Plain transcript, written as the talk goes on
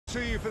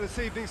To you for this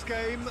evening's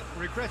game.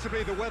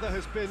 Regrettably, the weather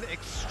has been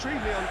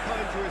extremely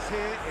unkind to us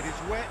here. It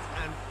is wet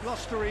and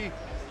blustery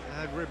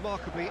and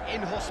remarkably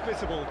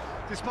inhospitable.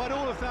 Despite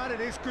all of that, it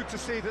is good to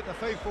see that the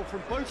faithful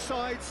from both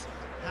sides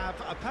have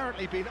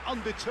apparently been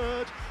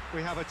undeterred.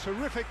 We have a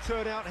terrific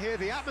turnout here.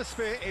 The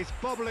atmosphere is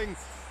bubbling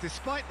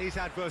despite these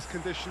adverse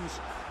conditions.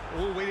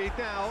 All we need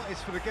now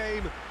is for the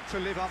game to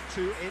live up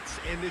to its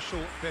initial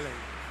billing.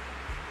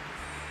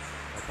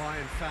 The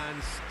Bayern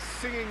fans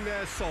singing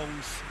their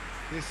songs.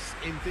 This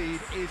indeed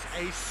is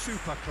a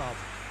super club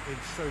in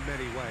so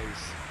many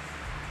ways.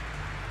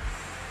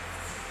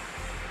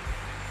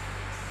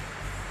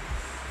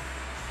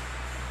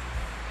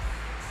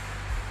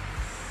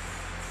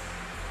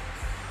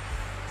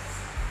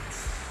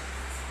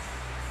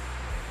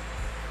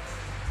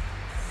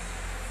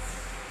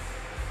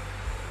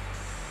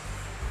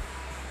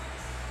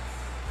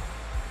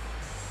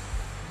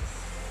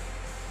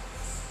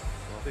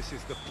 This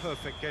is the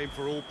perfect game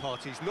for all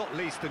parties, not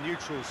least the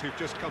neutrals who've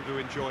just come to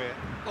enjoy it.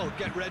 Well,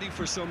 get ready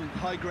for some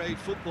high-grade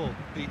football,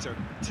 Peter.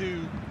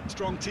 Two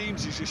strong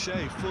teams, as you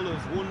say, full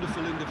of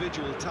wonderful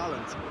individual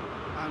talent.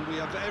 And we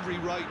have every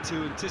right to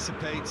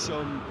anticipate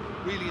some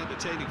really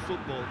entertaining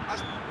football.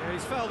 Yeah,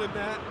 he's fouled him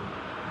there.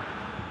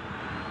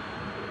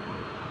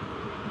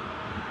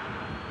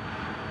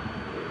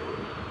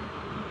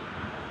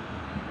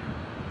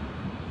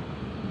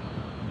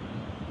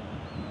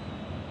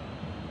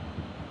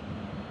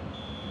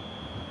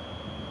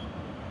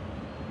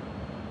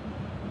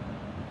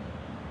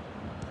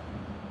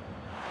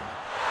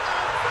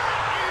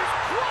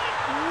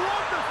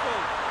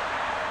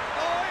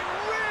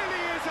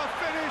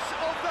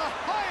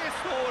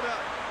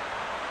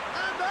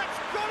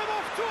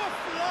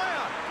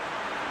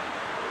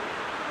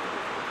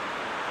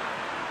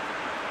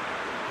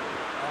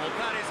 Oh,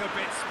 that is a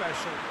bit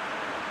special.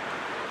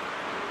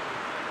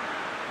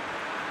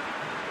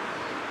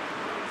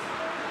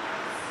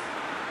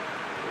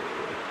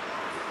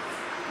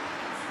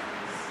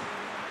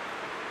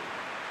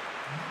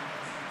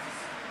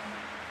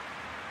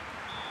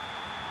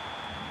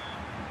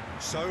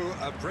 So,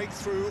 a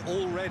breakthrough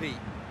already.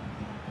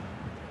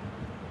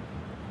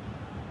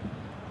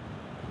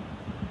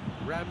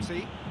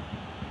 Ramsey.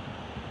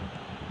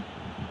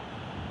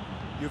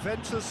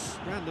 Juventus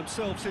ran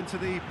themselves into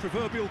the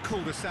proverbial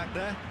cul-de-sac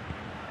there.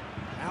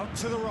 Out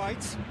to the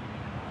right.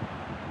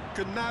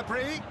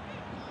 Gnabry.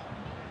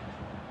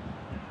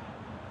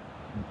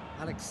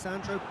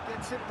 Alexandro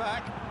gets it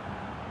back.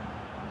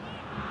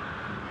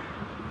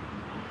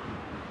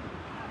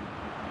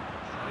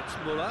 And it's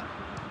Muller.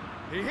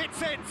 He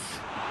hits it!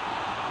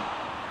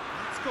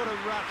 It's got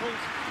him rattled.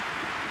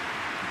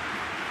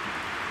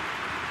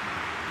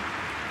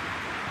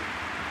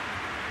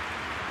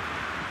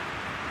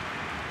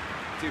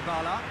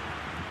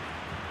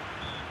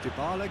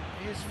 Dybala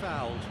is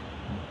fouled.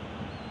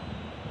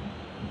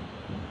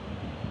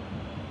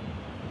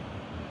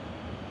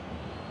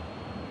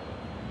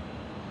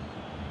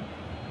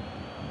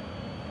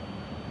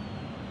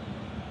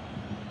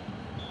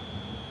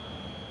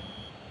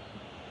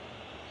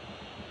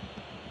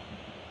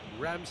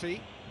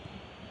 Ramsey,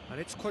 and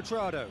it's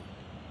Cuadrado.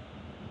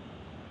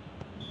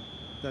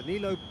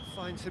 Danilo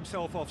finds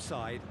himself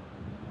offside.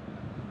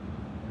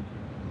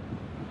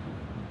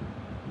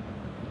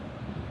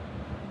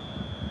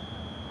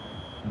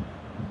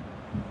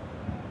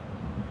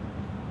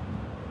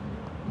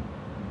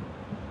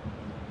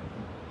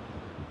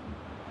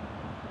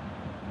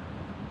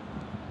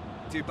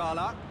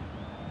 Dybala.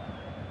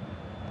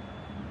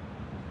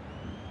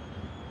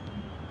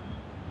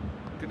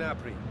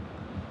 Gnabry.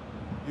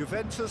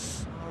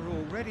 Juventus are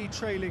already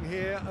trailing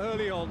here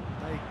early on.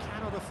 They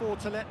cannot afford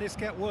to let this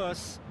get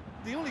worse.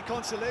 The only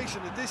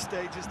consolation at this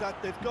stage is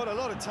that they've got a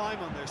lot of time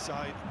on their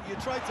side. You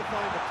try to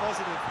find a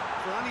positive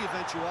for any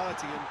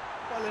eventuality, and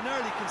while an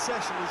early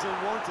concession is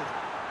unwanted,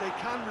 they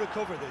can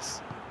recover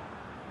this.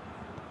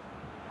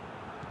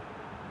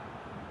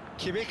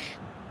 Kimmich.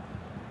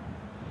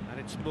 And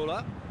it's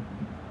Muller.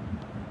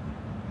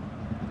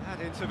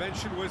 That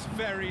intervention was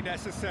very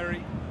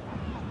necessary.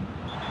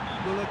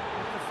 Muller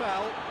with the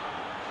foul.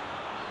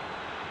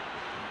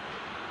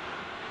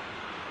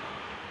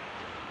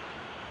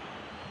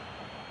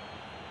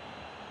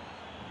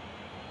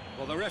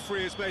 Well, the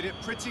referee has made it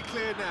pretty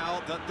clear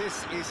now that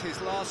this is his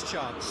last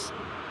chance.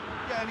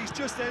 Yeah, and he's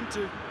just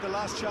entered the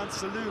last chance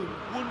saloon.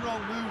 One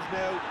wrong move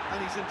now,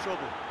 and he's in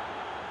trouble.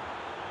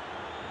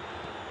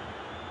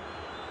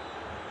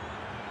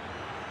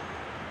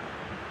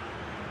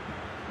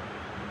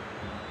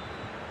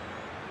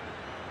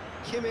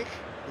 Kimmich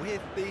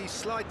with the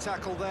slide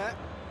tackle there.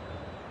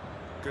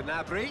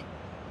 Gnabry.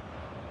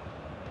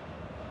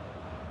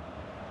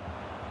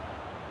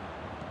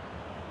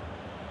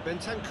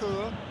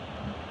 Bentancur.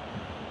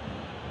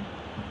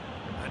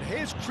 And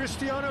here's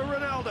Cristiano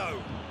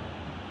Ronaldo.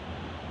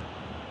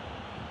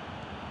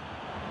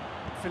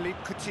 Philippe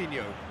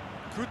Coutinho.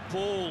 Good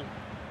ball.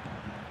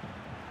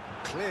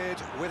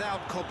 Cleared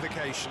without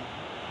complication.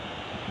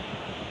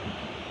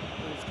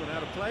 Ball's gone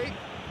out of play.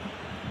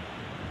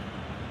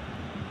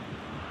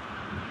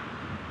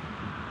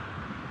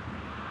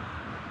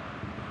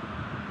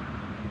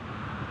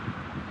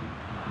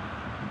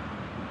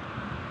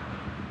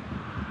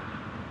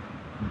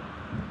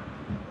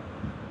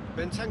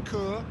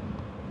 Bentancur.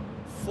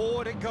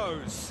 Forward it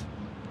goes.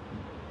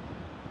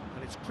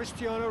 And it's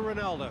Cristiano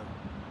Ronaldo.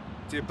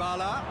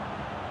 Dybala.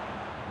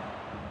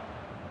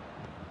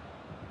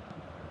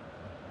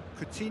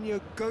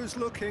 Coutinho goes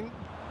looking.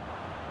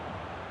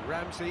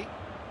 Ramsey.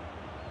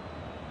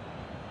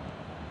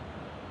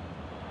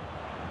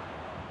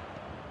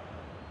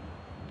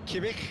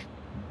 Kimmich.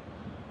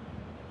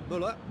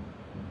 Müller.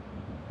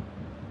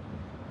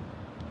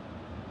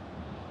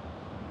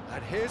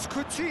 And here's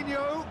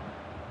Coutinho.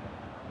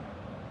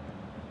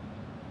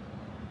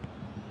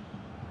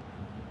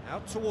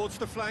 Out towards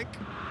the flank.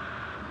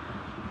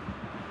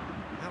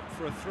 Out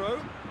for a throw.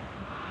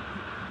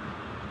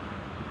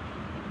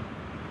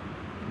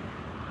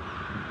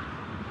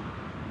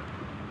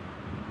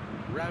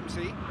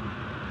 Ramsey.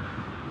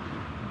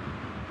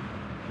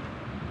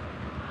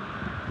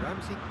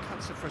 Ramsey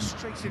cuts a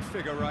frustrated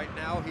figure right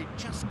now. He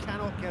just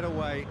cannot get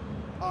away.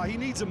 He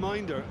needs a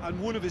minder,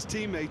 and one of his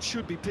teammates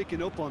should be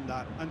picking up on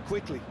that, and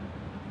quickly.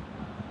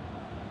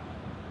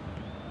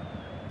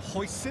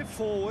 Hoists it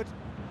forward.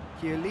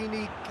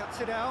 Chiellini cuts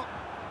it out.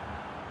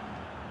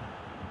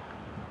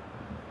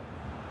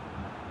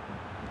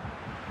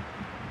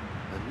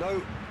 And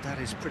no, that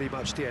is pretty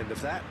much the end of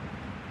that.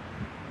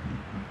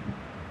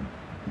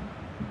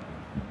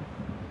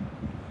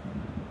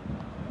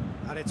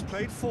 And it's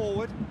played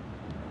forward.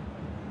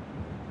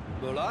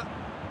 Müller.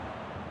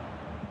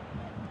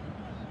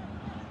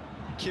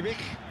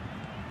 Kimmich.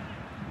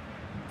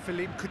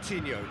 Philippe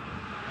Coutinho.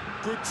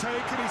 Good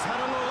take, and he's had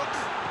a look.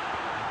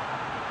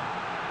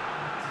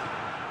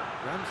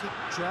 Ramsey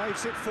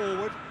drives it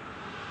forward.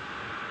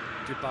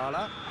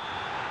 Dybala.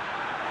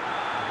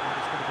 That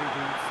is going to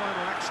be the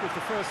final action of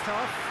the first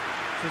half.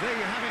 So there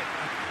you have it,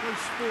 a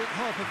close-fought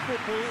half of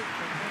football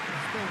that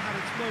still had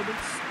its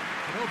moments,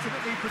 and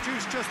ultimately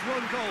produced just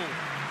one goal.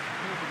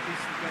 More than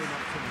decent game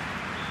up to now.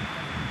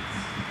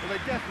 Well,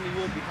 they definitely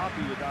won't be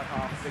happy with that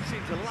half. They seem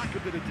to lack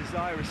a bit of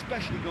desire,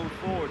 especially going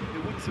forward.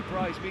 It wouldn't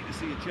surprise me to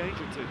see a change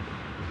or two.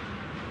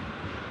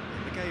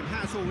 The game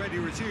has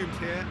already resumed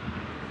here.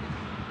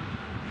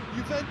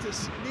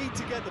 Juventus need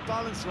to get the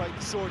balance right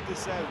to sort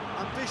this out.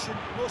 Ambition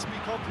must be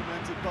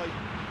complemented by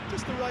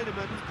just the right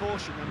amount of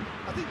caution, and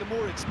I think the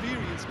more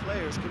experienced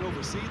players can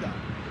oversee that.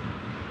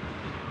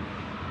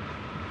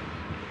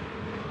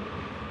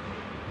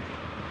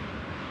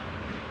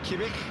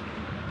 Kimmich.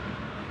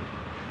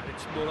 And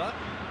it's Müller.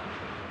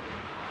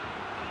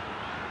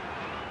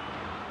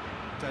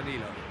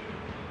 Danilo.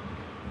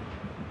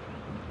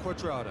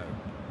 Cuadrado.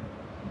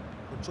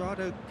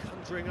 Cuadrado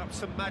conjuring up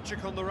some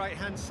magic on the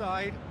right-hand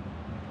side.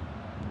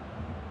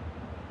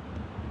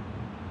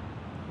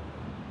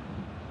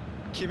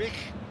 Kimmich.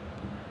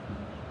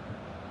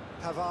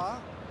 Pavard.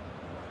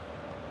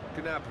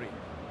 Gnabry.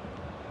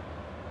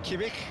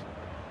 Kimmich.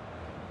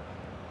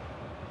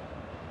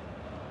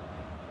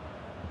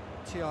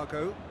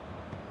 Thiago.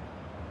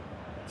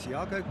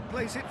 Thiago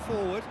plays it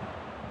forward.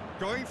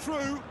 Going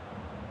through.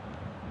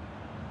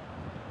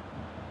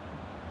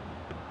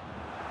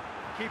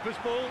 Keeper's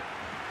ball.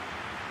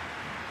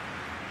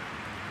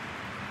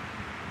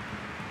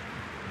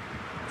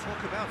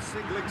 Talk about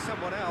singling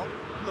someone out.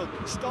 Look,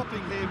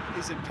 stopping him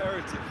is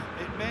imperative.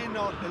 It may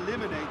not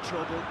eliminate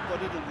trouble,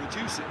 but it'll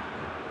reduce it.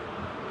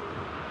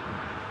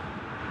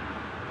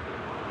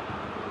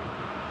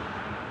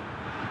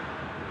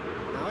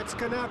 Now it's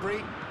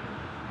Gnabry.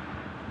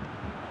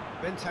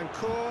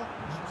 Bentancur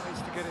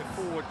tries to get it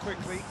forward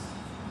quickly.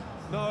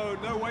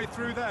 No way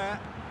through there.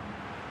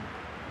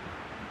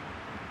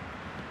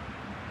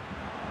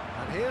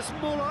 And here's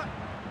Müller.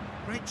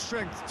 Great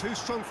strength, too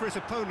strong for his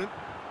opponent.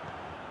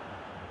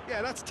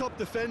 Yeah, that's top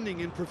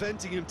defending and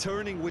preventing him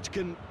turning, which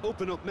can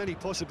open up many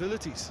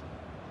possibilities.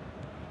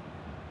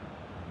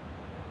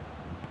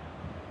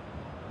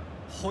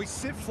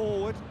 Hoists it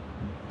forward.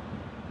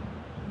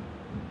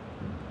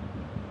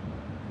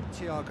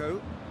 Thiago.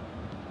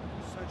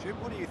 So, Jim,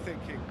 what are you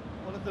thinking?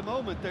 Well, at the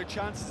moment, their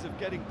chances of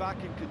getting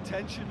back in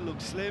contention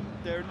look slim.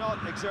 They're not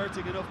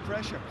exerting enough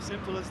pressure.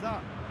 Simple as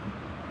that.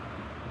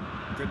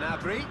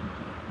 Gnabry.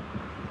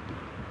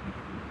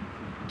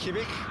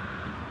 Kimmich.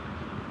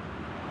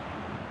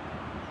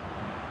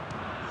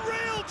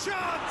 Real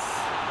chance!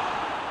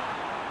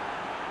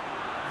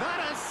 That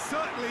has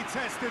certainly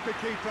tested the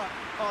keeper.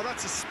 Oh,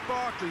 that's a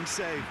sparkling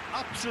save.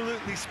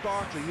 Absolutely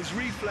sparkling. His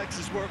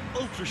reflexes were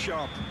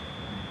ultra-sharp.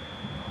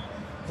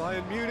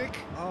 Bayern Munich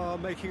are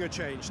making a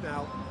change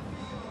now.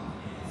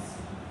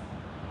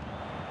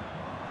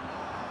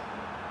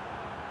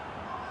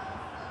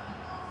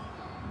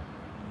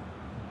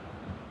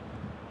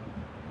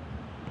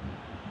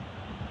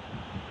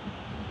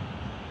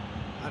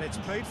 And it's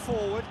played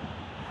forward.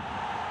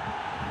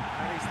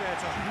 And he's there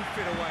to hoof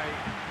it away.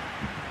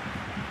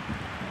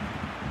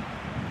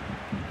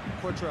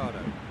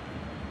 Cuadrado.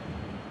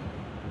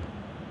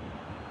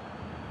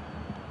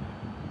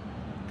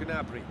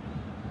 Gnabry.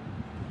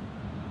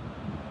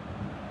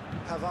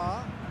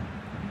 Pavard.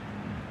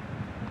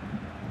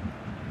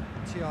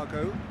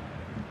 Thiago.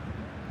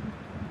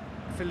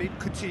 Philippe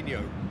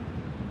Coutinho.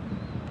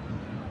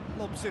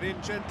 Lobs it in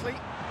gently.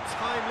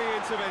 Timely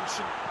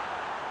intervention.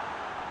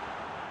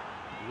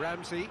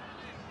 Ramsey.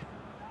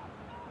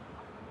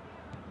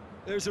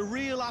 There's a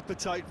real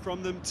appetite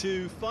from them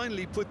to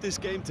finally put this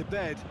game to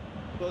bed,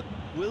 but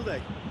will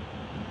they?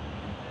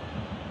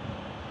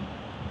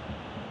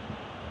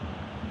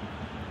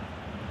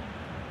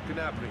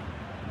 Gnabry.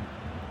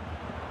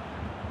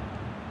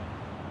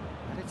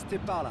 And it's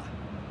Dybala.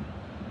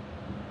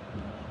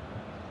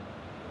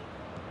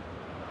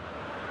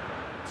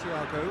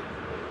 Thiago.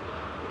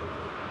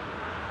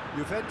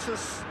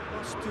 Juventus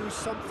must do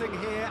something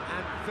here,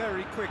 and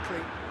very quickly.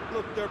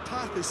 Look, their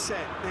path is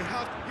set. They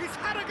have... He's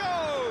had a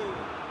go!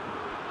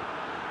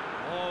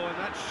 Oh, and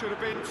that should have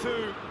been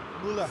two.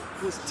 Müller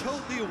was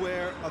totally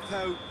aware of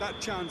how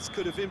that chance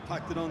could have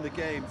impacted on the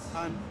game,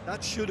 and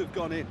that should have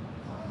gone in.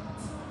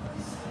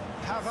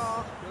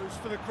 Pavard goes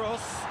for the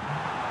cross.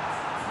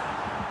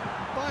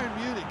 Bayern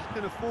Munich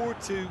can afford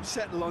to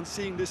settle on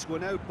seeing this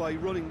one out by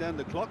running down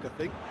the clock, I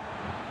think.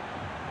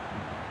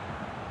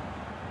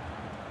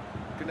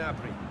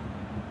 Gnabry.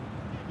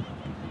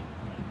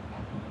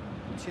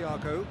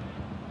 Thiago.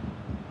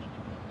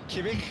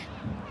 Kimmich.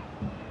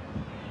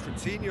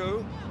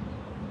 Coutinho.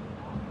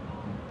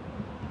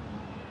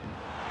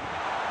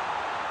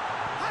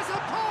 Has a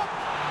pop!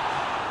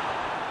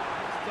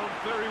 He's done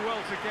very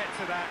well to get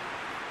to that.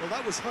 Well,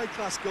 that was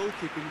high-class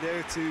goalkeeping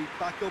there to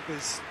back up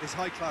his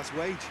high-class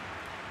wage.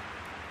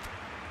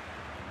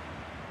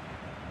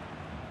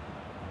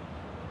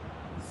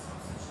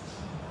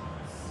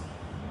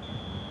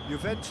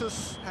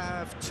 Juventus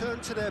have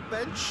turned to their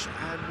bench,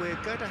 and we're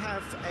going to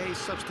have a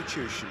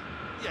substitution.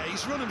 Yeah,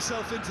 he's run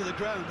himself into the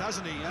ground,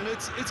 hasn't he? And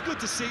it's good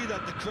to see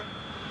that the...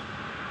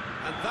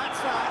 And that's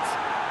that.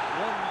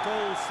 One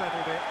goal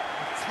settled it.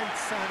 A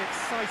tense and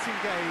exciting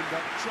game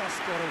that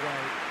just got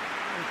away.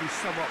 Maybe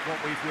somewhat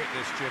what we've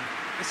witnessed, Jim.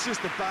 It's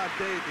just a bad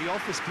day at the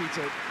office,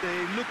 Peter. They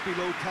look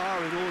below par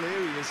in all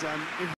areas, and...